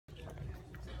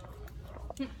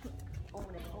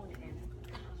Own it, man.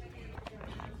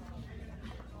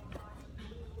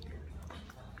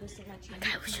 The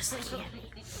guy was just looking at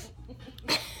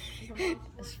me.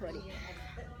 That's funny.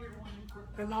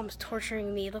 My mom's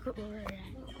torturing me. Look what we're at.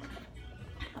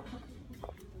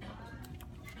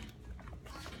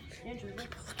 Andrew, look.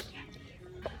 People looking at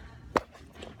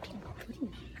me.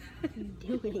 What are you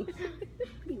doing?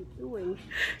 What are you doing?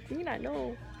 Do you not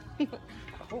know?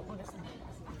 Oh, listen.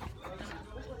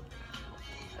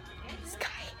 This guy.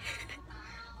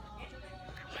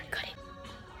 I'm gonna cut it.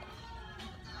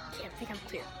 Okay, I think I'm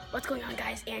clear. What's going on,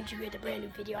 guys? Andrew here with a brand new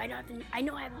video. I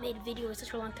know I haven't made a video in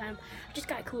such a long time. I just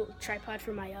got a cool tripod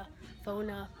for my phone.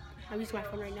 I'm using my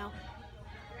phone right now.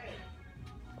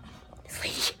 This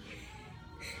lady.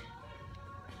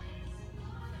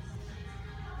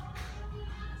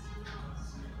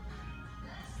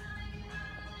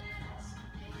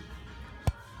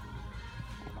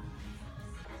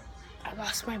 I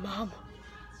lost my mom.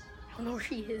 I don't know where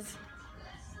she is.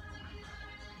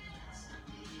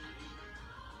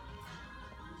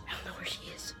 I don't know where she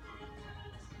is.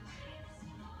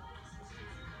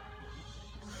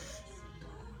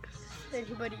 Is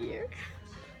anybody here?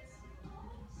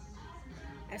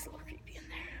 That's a little creepy in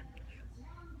there.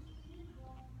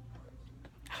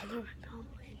 I don't know where my mom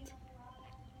went.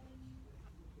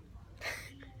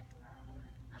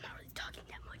 I'm not really talking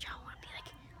that much. I don't want to be like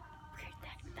weird,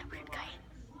 that weird guy.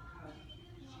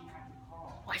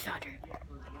 Oh, I found her.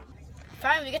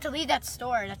 Finally, we get to leave that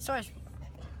store. That store is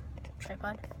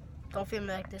tripod. Don't film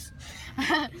me like this.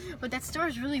 But that store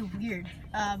is really weird.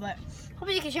 But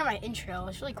hopefully you can hear my intro.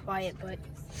 It's really quiet, but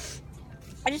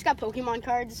I just got Pokemon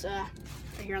cards right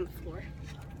here on the floor.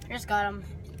 I just got them.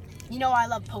 You know I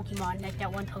love Pokemon, like that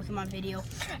one Pokemon video.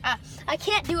 I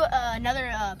can't do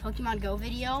another Pokemon Go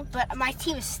video, but my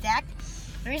team is stacked.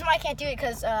 The reason why I can't do it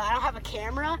because I don't have a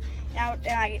camera. I'm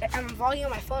vlogging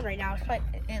on my phone right now.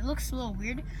 It looks a little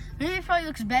weird. Maybe it probably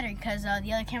looks better because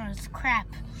the other camera is crap.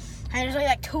 And there's only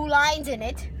like 2 lines in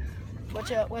it,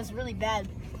 which was really bad.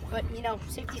 But you know,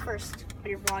 safety first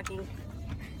when you're vlogging.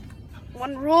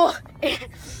 One rule.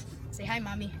 Say hi,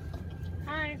 mommy.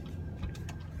 Hi.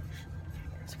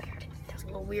 That's weird. That's a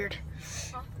little weird.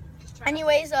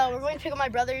 Anyways, we're going to pick up my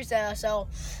brothers. So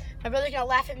my brother's gonna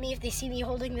laugh at me if they see me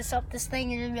holding this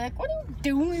thing, and they'll be like, "What are you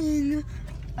doing?"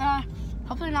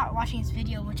 Hopefully not watching this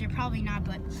video, which they're probably not.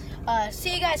 But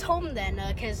see you guys home then,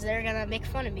 cause they're gonna make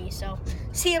fun of me. So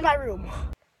see you in my room.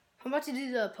 I'm about to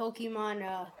do the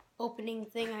Pokemon opening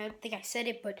thing. I think I said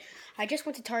it, but I just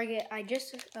went to Target. I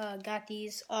just got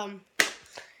these.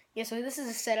 Yeah. So this is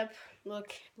a setup.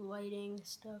 Look, lighting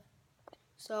stuff.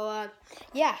 So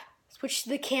yeah, switch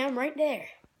the cam right there.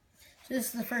 So this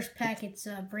is the first pack. It's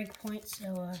Breakpoint.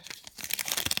 So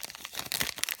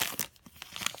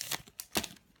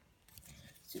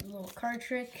it's a little card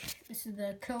trick. This is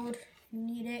the code. You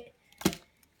need it.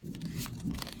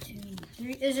 2,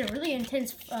 3. There's a really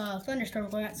intense thunderstorm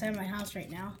going outside my house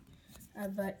right now.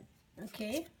 But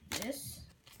okay, this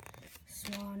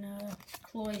Swanna,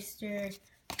 Cloyster,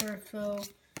 Furfo,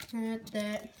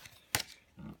 that.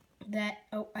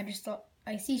 Oh, I just thought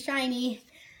I see shiny.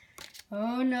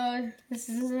 Oh no, this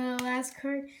is the last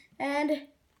card, and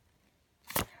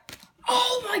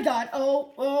oh my god!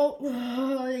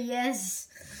 Oh, yes!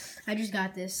 I just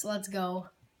got this. Let's go.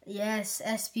 Yes,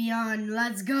 Espeon.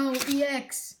 Let's go.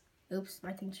 EX. Oops,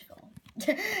 my thing just fell.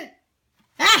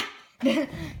 Ah!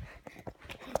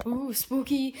 Ooh,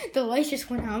 spooky. The lights just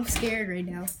went out. I'm scared right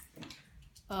now.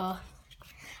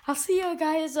 I'll see you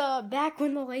guys back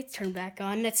when the lights turn back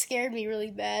on. That scared me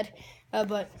really bad.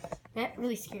 But that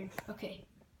really scared. Okay.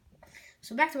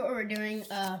 So back to what we're doing.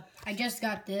 I just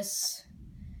got this.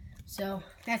 So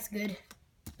that's good.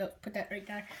 So put that right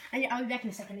there. I'll be back in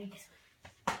a second.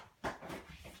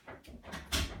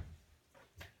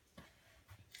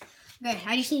 Okay,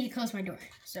 I just need to close my door.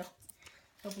 So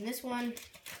open this one.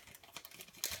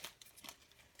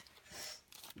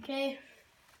 Okay.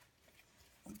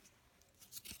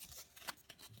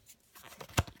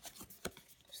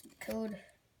 Code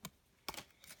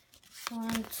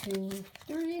 1, 2,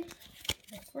 3.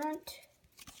 The front.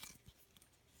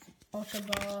 Ultra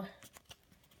Ball.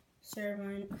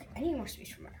 Servine. Okay, I need more space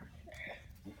for my heart.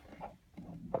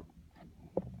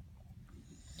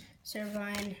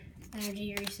 Servine.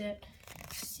 Energy Reset.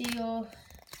 Seal.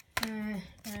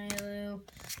 Nihiloo.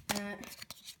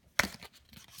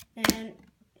 And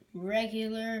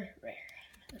regular rare.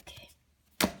 Okay.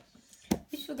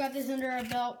 We still got this under our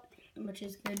belt, which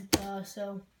is good.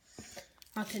 So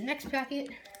on to the next packet.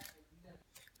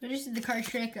 So this is the card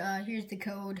trick. Here's the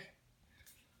code,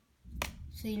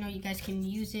 so you know you guys can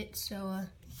use it. So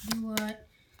do what?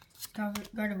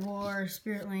 Gardevoir,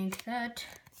 Spirit Link, that,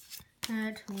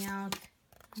 Meowth,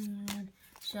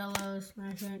 Shellos,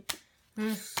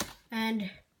 this, and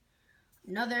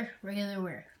another regular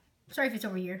rare. Sorry if it's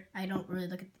over here. I don't really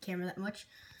look at the camera that much.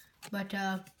 But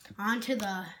on to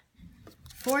the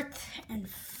fourth and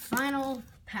final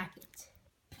packet.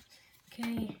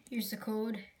 Okay, here's the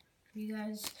code for you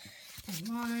guys. And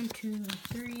 1, 2,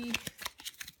 3.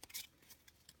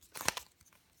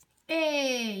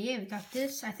 Hey, yeah, we got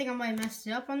this. I think I might have messed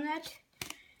it up on that.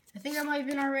 I think that might have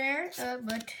been our rare,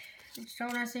 but just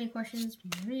don't ask any questions.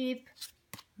 Reap,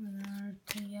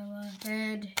 yellow,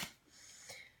 and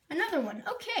another one.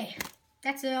 Okay,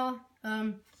 that's it all.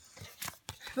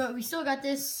 But we still got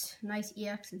this nice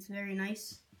EX. It's very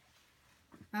nice.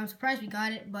 I'm surprised we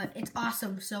got it, but it's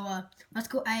awesome. So let's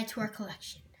go add it to our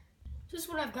collection. This is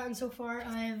what I've gotten so far.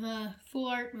 I have Full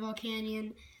Art,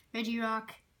 Volcanion, Regirock,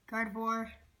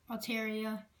 Gardevoir,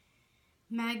 Altaria,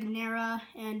 Magnera,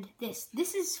 and this.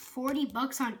 This is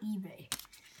 $40 on eBay.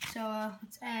 So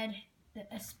let's add the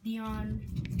Espeon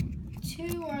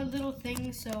to our little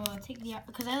thing. So take the,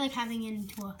 because I like having it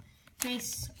into a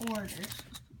nice order. So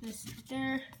this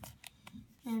there,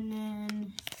 and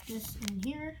then this in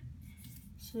here.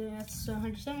 So that's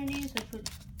 170. So I put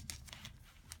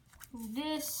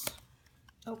this.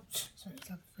 Oh, sorry, it's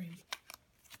out of frame.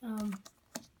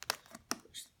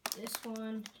 This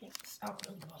one takes out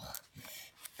really well.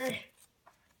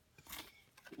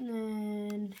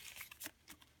 And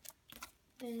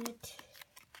then it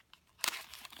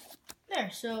there.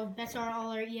 So that's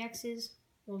all our EXs.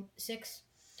 Well, 6.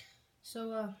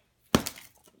 So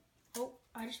oh,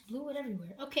 I just blew it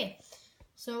everywhere. Okay,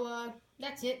 so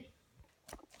that's it.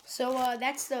 So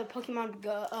that's the Pokemon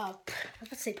Go. I was about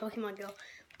to say Pokemon Go.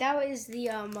 That was the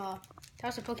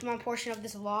Pokemon portion of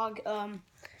this vlog.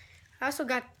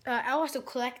 I also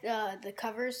collect the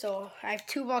covers. So I have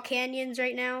 2 Volcanions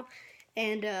right now,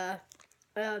 and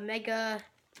Mega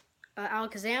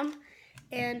Alakazam,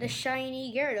 and a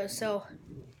shiny Gyarados. So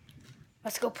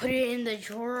let's go put it in the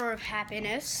drawer of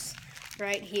happiness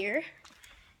right here.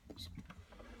 Just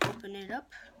open it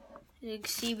up. You can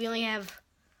see we only have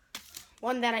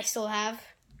one that I still have.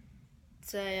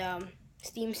 It's a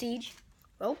Steam Siege.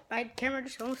 Oh, my camera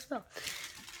just almost fell.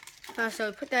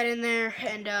 So put that in there,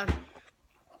 and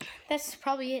that's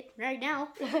probably it right now.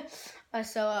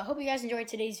 So I hope you guys enjoyed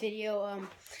today's video.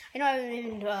 I know I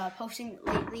haven't been posting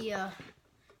lately.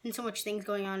 There's so much things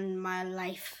going on in my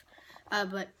life.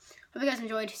 But hope you guys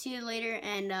enjoyed. See you later,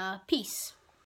 and peace.